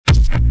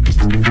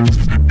I've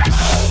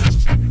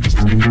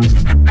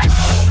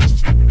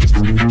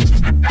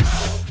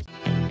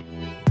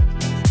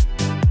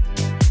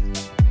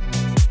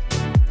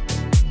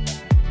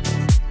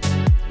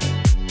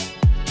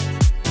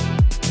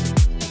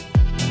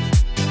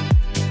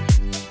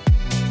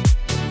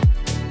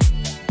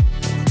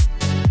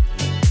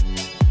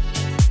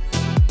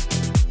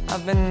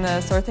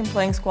been starting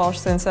playing squash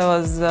since I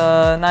was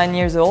 9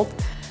 years old.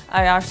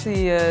 I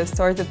actually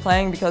started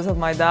playing because of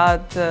my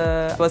dad.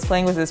 Was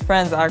playing with his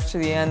friends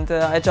actually, and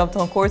I jumped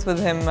on court with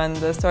him and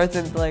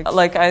started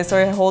I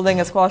started holding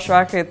a squash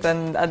racket,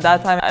 and at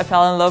that time I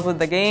fell in love with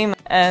the game.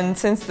 And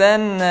since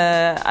then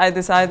I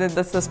decided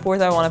that's the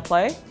sport I want to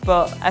play.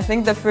 But I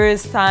think the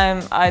first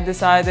time I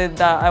decided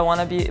that I want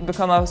to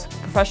become a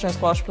professional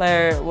squash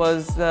player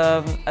was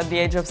at the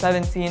age of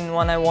 17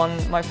 when I won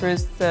my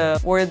first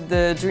World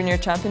Junior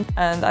Champion.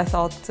 And I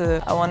thought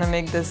I want to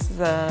make this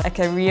a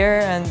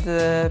career and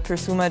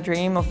pursue my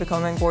dream of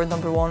becoming world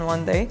 #1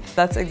 one day.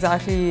 That's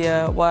exactly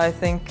what I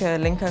think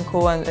Lynk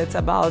Co, and it's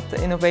about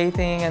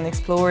innovating and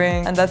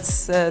exploring. And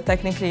that's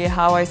technically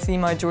how I see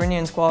my journey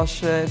in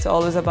squash. It's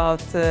always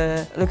about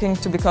looking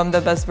to become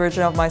the best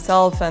version of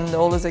myself and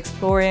always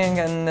exploring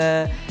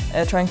and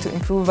trying to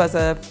improve as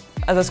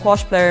a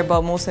squash player,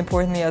 but most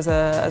importantly as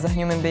a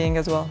human being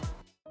as well.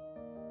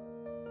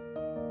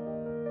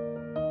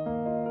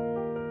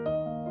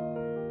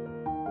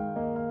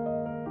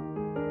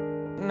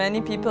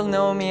 Many people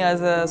know me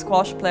as a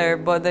squash player,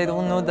 but they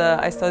don't know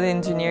that I studied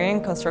engineering,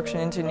 construction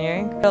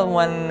engineering.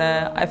 When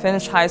I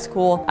finished high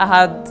school, I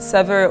had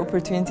several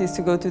opportunities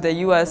to go to the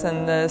US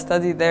and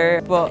study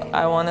there, but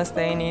I want to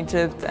stay in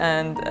Egypt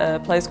and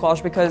play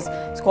squash because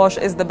squash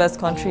is the best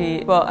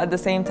country. But at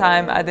the same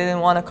time, I didn't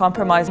want to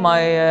compromise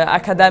my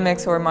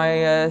academics or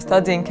my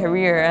studying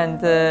career, and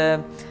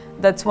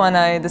that's when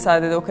I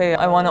decided, okay,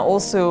 I want to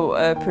also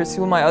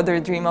pursue my other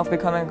dream of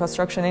becoming a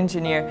construction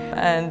engineer.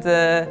 And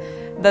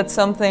that's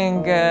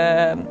something,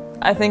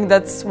 I think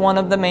that's one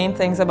of the main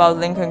things about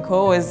Lynk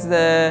Co is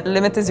the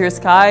limit is your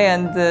sky,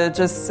 and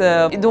just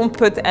don't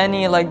put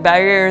any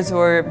barriers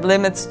or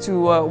limits to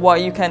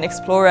what you can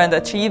explore and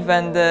achieve.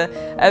 And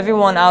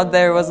everyone out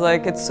there was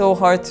like, it's so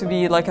hard to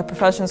be like a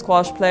professional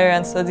squash player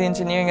and study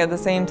engineering at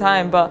the same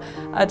time, but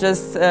I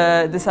just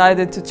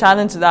decided to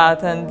challenge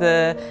that. And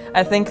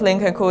I think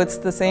Lynk Co, it's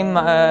the same,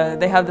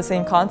 they have the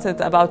same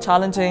concept about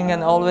challenging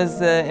and always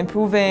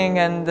improving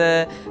and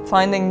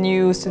finding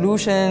new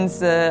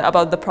solutions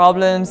about the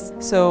problems.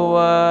 So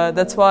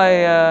that's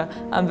why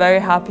I'm very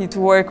happy to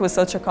work with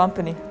such a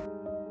company.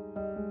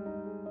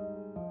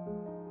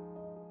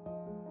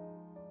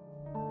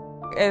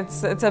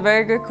 It's a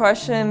very good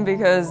question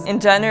because in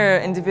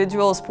general,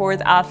 individual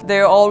sport athletes,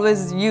 they're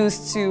always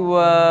used to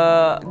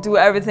do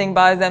everything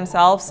by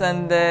themselves,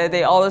 and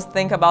they always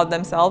think about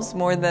themselves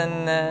more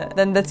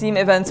than the team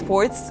event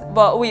sports.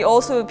 But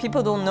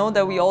people don't know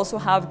that we also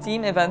have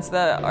team events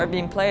that are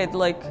being played.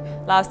 Like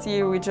last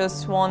year, we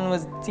just won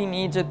with Team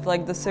Egypt,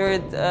 like the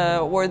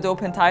 3rd World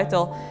Open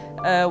title.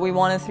 We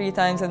won it 3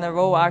 times in a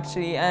row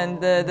actually, and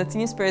the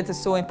team spirit is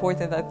so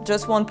important that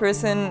just one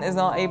person is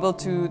not able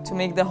to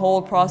make the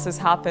whole process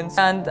happen.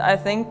 And I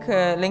think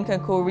Lynk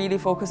Co really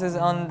focuses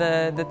on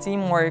the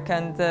teamwork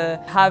and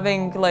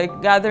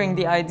gathering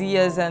the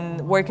ideas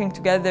and working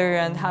together,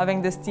 and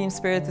having this team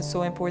spirit is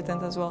so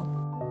important as well.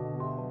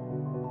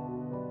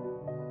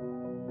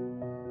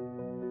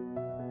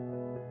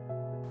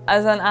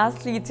 As an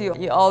athlete,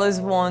 you always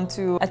want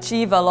to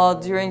achieve a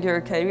lot during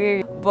your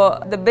career,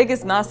 but the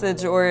biggest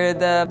message or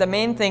the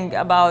main thing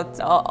about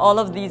all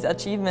of these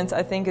achievements,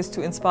 I think, is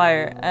to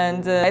inspire.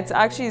 And it's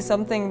actually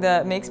something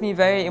that makes me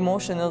very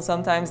emotional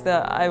sometimes,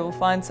 that I will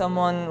find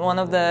one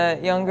of the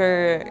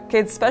younger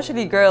kids,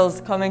 especially girls,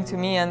 coming to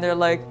me and they're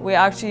like, we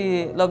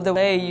actually love the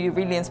way you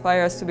really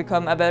inspire us to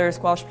become a better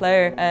squash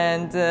player.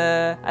 And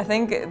I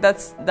think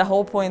that's the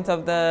whole point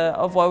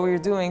of what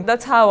we're doing.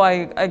 That's how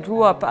I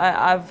grew up.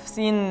 I've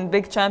seen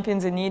big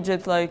champions in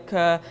Egypt like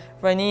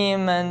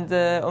Ranim and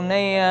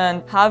Omneya,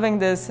 and having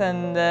this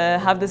and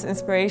have this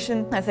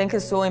inspiration, I think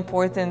is so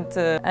important,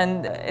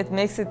 and it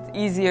makes it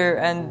easier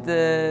and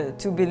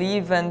to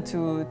believe and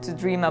to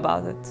dream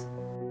about it.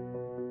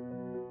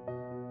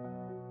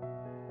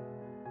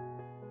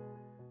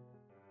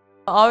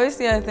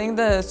 Obviously, I think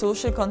the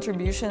social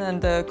contribution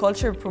and the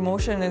culture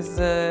promotion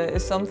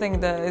is something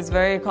that is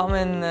very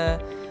common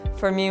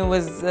for me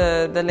with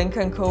the Lynk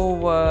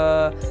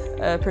Co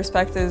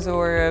perspectives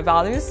or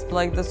values.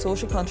 Like the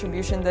social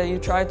contribution, that you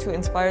try to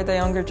inspire the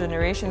younger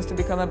generations to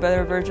become a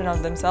better version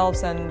of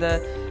themselves and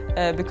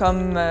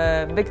become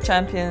big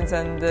champions,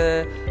 and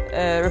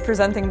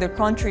representing their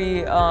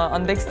country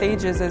on big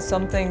stages is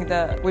something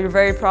that we're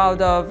very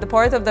proud of. The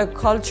part of the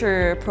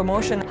culture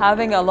promotion,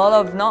 having a lot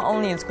of, not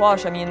only in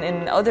squash, I mean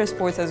in other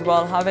sports as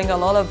well, having a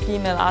lot of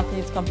female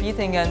athletes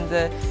competing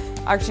and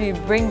actually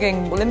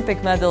bringing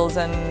Olympic medals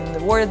and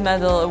World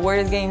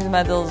Games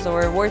medals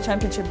or World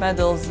Championship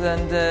medals,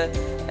 and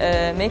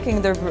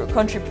making their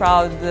country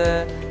proud,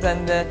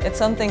 and it's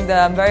something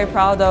that I'm very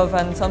proud of,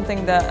 and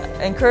something that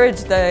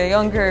encouraged the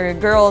younger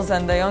girls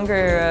and the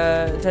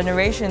younger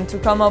generation to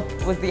come up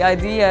with the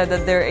idea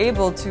that they're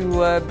able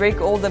to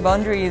break all the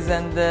boundaries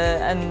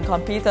and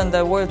compete on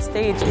the world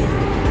stage.